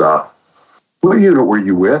goes, what unit were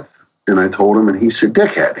you with? And I told him, and he said,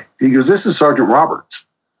 dickhead. He goes, this is Sergeant Roberts.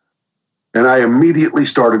 And I immediately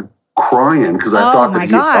started crying because I thought that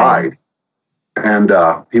he had died. And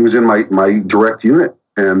he was in my direct unit.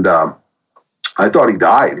 And I thought he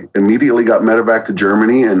died. Immediately got medevac to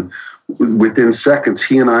Germany. And within seconds,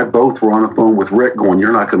 he and I both were on the phone with Rick going,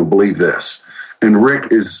 you're not going to believe this. And Rick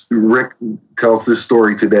tells this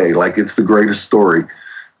story today like it's the greatest story.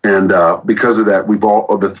 And because of that,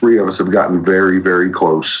 the three of us have gotten very, very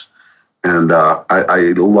close. And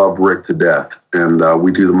I love Rick to death. And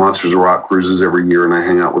we do the Monsters of Rock cruises every year, and I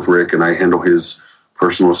hang out with Rick, and I handle his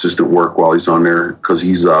personal assistant work while he's on there because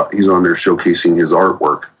he's on there showcasing his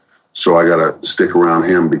artwork. So I got to stick around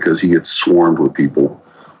him because he gets swarmed with people.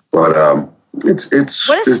 But it's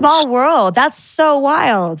what a small world. That's so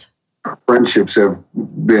wild. Friendships have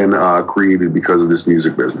been created because of this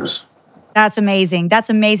music business. That's amazing. That's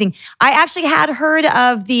amazing. I actually had heard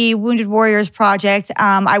of the Wounded Warriors Project.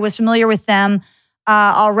 I was familiar with them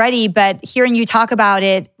already, but hearing you talk about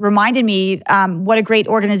it reminded me what a great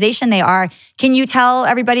organization they are. Can you tell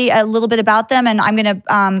everybody a little bit about them? And I'm going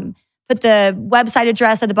to put the website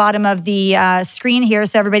address at the bottom of the screen here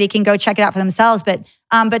so everybody can go check it out for themselves. But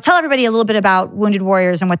tell everybody a little bit about Wounded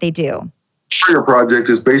Warriors and what they do. Warrior Project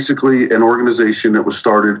is basically an organization that was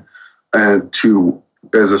started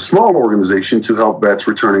as a small organization to help vets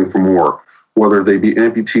returning from war, whether they be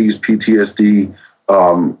amputees, PTSD,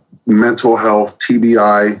 mental health,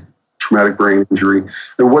 TBI, traumatic brain injury.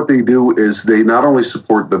 And what they do is they not only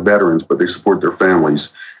support the veterans, but they support their families.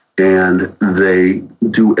 And they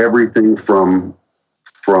do everything from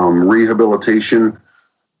rehabilitation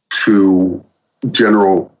to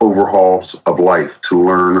general overhauls of life to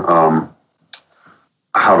learn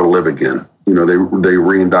how to live again. They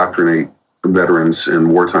reindoctrinate veterans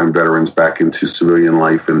and wartime veterans back into civilian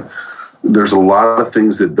life. And there's a lot of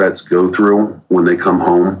things that vets go through when they come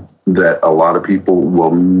home that a lot of people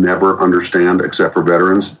will never understand except for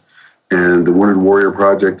veterans. And the Wounded Warrior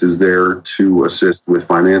Project is there to assist with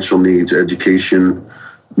financial needs, education,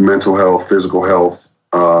 mental health, physical health,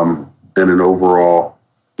 and an overall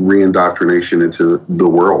reindoctrination into the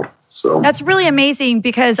world. So that's really amazing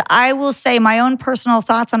because I will say my own personal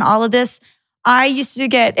thoughts on all of this. I used to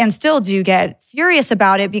get, and still do get, furious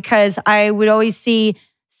about it because I would always see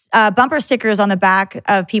bumper stickers on the back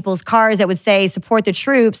of people's cars that would say, support the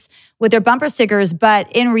troops with their bumper stickers.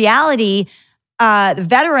 But in reality, the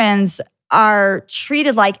veterans are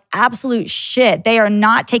treated like absolute shit. They are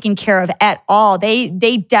not taken care of at all. They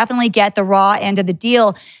definitely get the raw end of the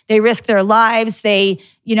deal. They risk their lives. They,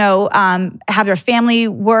 have their family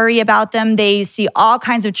worry about them. They see all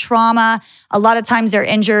kinds of trauma. A lot of times they're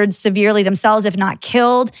injured severely themselves, if not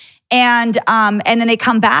killed. And then they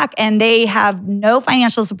come back and they have no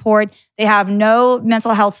financial support. They have no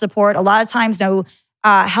mental health support. A lot of times, no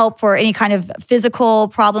help for any kind of physical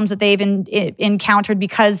problems that they've encountered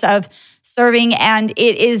because of serving. And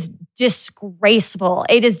it is disgraceful.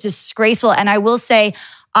 It is disgraceful. And I will say,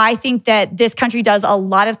 I think that this country does a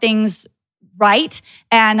lot of things right.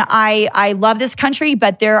 And I love this country,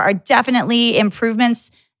 but there are definitely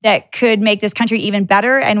improvements that could make this country even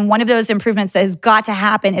better. And one of those improvements that has got to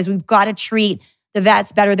happen is we've got to treat the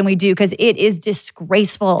vets better than we do because it is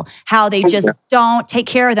disgraceful how they just don't take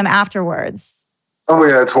care of them afterwards. Oh,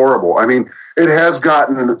 yeah, it's horrible. I mean, it has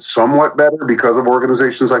gotten somewhat better because of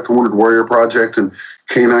organizations like the Wounded Warrior Project and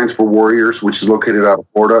Canines for Warriors, which is located out of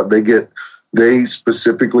Florida. They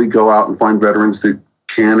specifically go out and find veterans that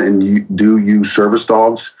can and do use service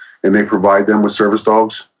dogs, and they provide them with service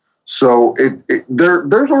dogs. So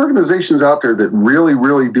there's organizations out there that really,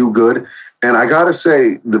 really do good. And I got to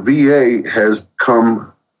say, the VA has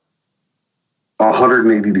come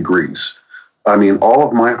 180 degrees. I mean, all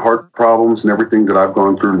of my heart problems and everything that I've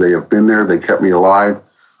gone through, they have been there. They kept me alive.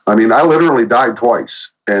 I mean, I literally died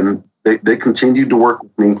twice. And They continued to work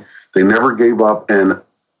with me. They never gave up. And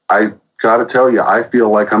I got to tell you, I feel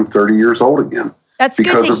like I'm 30 years old again. That's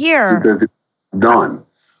good to hear. Done.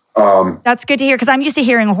 That's good to hear because I'm used to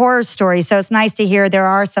hearing horror stories. So it's nice to hear there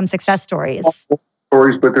are some success stories.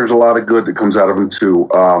 But there's a lot of good that comes out of them too.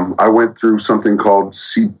 I went through something called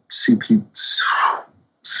CPT,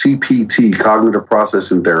 cognitive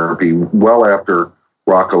processing therapy, well after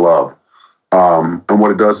Rock of Love. And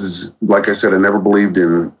what it does is, like I said, I never believed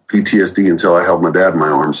in PTSD until I held my dad in my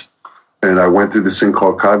arms. And I went through this thing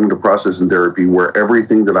called cognitive processing therapy where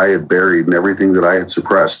everything that I had buried and everything that I had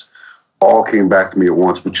suppressed all came back to me at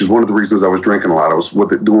once, which is one of the reasons I was drinking a lot. I was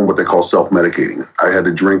doing what they call self-medicating. I had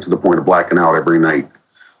to drink to the point of blacking out every night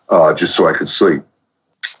just so I could sleep.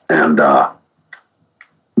 And the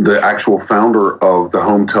actual founder of the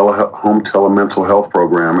Home Telemental Health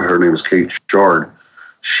Program, her name is Kate Shard.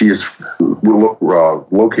 She is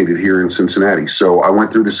located here in Cincinnati. So I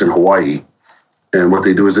went through this in Hawaii. And what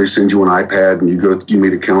they do is they send you an iPad and you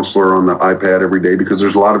meet a counselor on the iPad every day because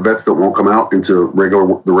there's a lot of vets that won't come out into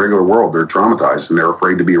the regular world. They're traumatized and they're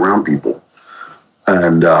afraid to be around people.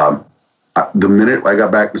 And the minute I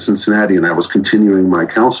got back to Cincinnati and I was continuing my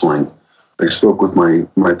counseling, I spoke with my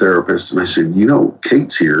therapist and I said,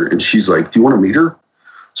 Kate's here. And she's like, do you want to meet her?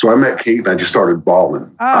 So I met Kate and I just started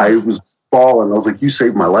bawling. Oh. I was bawling. I was like, you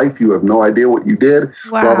saved my life. You have no idea what you did.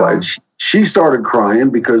 Wow. Blah, blah. And she started crying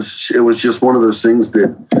because it was just one of those things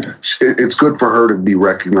that it's good for her to be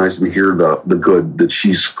recognized and hear the good that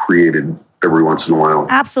she's created every once in a while.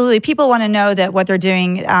 Absolutely. People want to know that what they're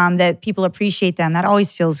doing, that people appreciate them. That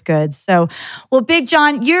always feels good. So, well, Big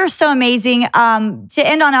John, you're so amazing. To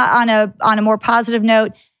end on a more positive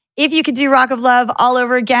note, if you could do Rock of Love all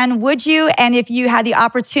over again, would you? And if you had the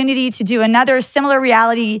opportunity to do another similar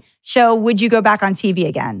reality show, would you go back on TV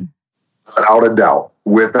again? Without a doubt.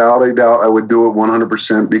 Without a doubt, I would do it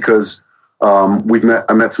 100% because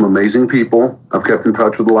I met some amazing people. I've kept in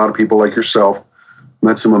touch with a lot of people like yourself.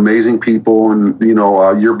 Met some amazing people, and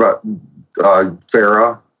you're about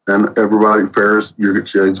Farrah and everybody. Farrah's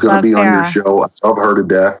going to be on your show. I love her to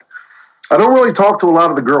death. I don't really talk to a lot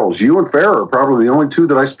of the girls. You and Farrah are probably the only two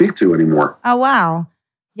that I speak to anymore. Oh wow,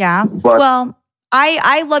 yeah. But,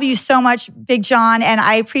 I love you so much, Big John, and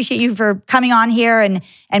I appreciate you for coming on here and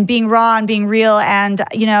being raw and being real. And,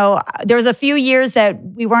 there was a few years that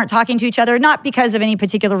we weren't talking to each other, not because of any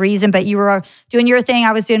particular reason, but you were doing your thing,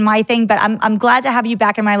 I was doing my thing. But I'm glad to have you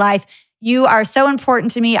back in my life. You are so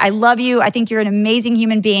important to me. I love you. I think you're an amazing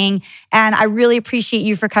human being. And I really appreciate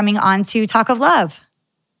you for coming on to Talk of Love.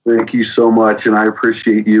 Thank you so much. And I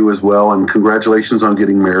appreciate you as well. And congratulations on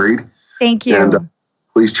getting married. Thank you. And,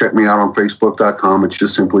 please check me out on Facebook.com. It's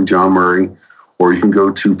just simply John Murray. Or you can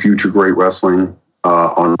go to Future Great Wrestling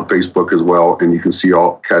on Facebook as well. And you can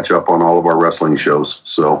catch up on all of our wrestling shows.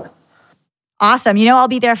 So awesome. I'll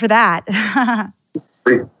be there for that.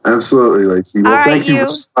 Absolutely, Lacey. Well, thank you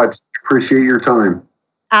so much. Appreciate your time.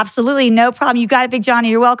 Absolutely. No problem. You got it, Big Johnny.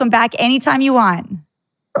 You're welcome back anytime you want.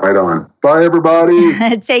 Right on. Bye,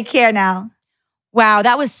 everybody. Take care now. Wow,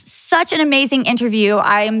 that was such an amazing interview.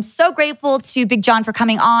 I am so grateful to Big John for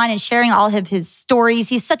coming on and sharing all of his stories.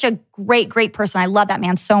 He's such a great, great person. I love that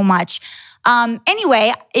man so much.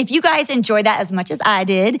 Anyway, if you guys enjoyed that as much as I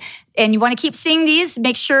did, and you want to keep seeing these,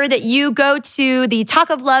 make sure that you go to the Talk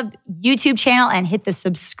of Love YouTube channel and hit the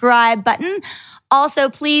subscribe button. Also,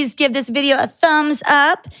 please give this video a thumbs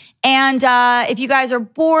up. And if you guys are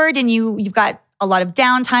bored and you've got a lot of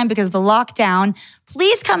downtime because of the lockdown,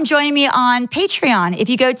 please come join me on Patreon. If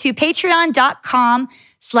you go to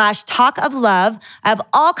patreon.com/talkoflove, I have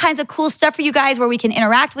all kinds of cool stuff for you guys where we can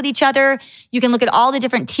interact with each other. You can look at all the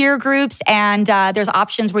different tier groups, and there's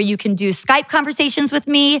options where you can do Skype conversations with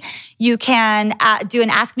me. You can do an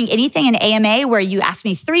Ask Me Anything, an AMA, where you ask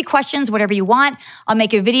me 3 questions, whatever you want. I'll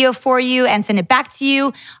make a video for you and send it back to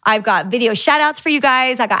you. I've got video shout outs for you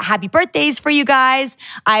guys. I got happy birthdays for you guys.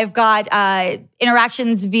 I've got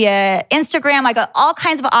interactions via Instagram. I got all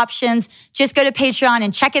kinds of options. Just go to Patreon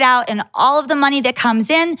and check it out. And all of the money that comes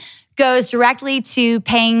in goes directly to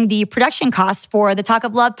paying the production costs for the Talk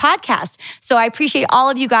of Love podcast. So I appreciate all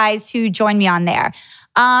of you guys who joined me on there.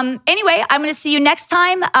 Anyway, I'm going to see you next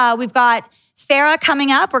time. We've got Farrah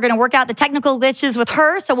coming up. We're going to work out the technical glitches with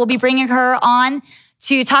her. So we'll be bringing her on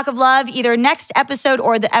to Talk of Love either next episode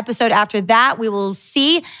or the episode after that. We will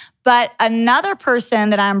see. But another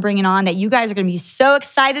person that I'm bringing on that you guys are going to be so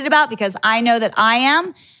excited about, because I know that I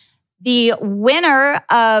am, the winner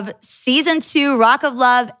of season 2 Rock of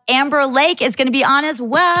Love, Amber Lake, is going to be on as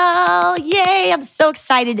well. Yay. I'm so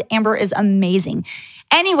excited. Amber is amazing.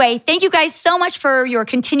 Anyway, thank you guys so much for your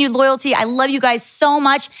continued loyalty. I love you guys so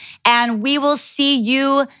much. And we will see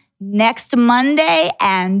you next Monday,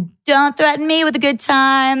 and don't threaten me with a good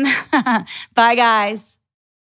time. Bye, guys.